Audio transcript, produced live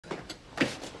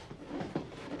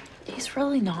He's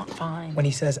really not fine. When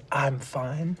he says, I'm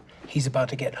fine, he's about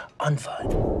to get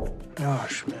unfine. Oh,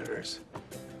 Schmitters.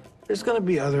 There's gonna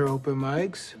be other open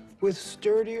mics with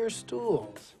sturdier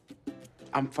stools.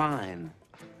 I'm fine.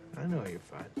 I know you're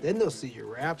fine. Then they'll see your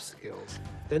rap skills.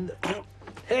 Then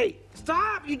Hey,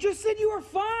 stop! You just said you were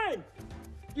fine!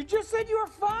 You just said you were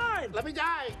fine! Let me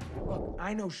die. Look,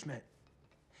 I know Schmidt.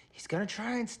 He's gonna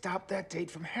try and stop that date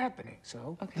from happening,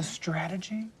 so... The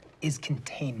strategy is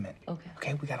containment. Okay.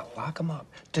 Okay, we gotta lock him up.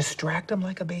 Distract him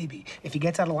like a baby. If he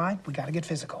gets out of line, we gotta get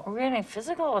physical. We're getting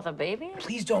physical with a baby?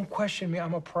 Please don't question me,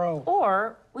 I'm a pro.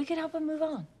 Or we could help him move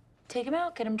on. Take him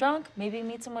out, get him drunk, maybe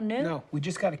meet someone new. No, we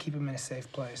just gotta keep him in a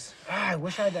safe place. I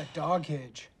wish I had that dog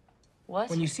cage. What?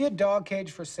 When you see a dog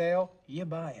cage for sale, you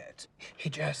buy it. Hey,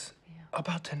 Jess,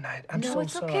 about tonight, I'm so No,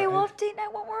 it's sorry. okay. We'll have date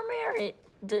night when we're married.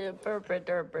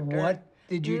 What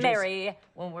did you just... Merry,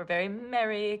 when we're very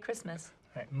merry Christmas.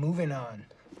 All right, moving on.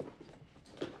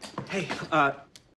 Hey,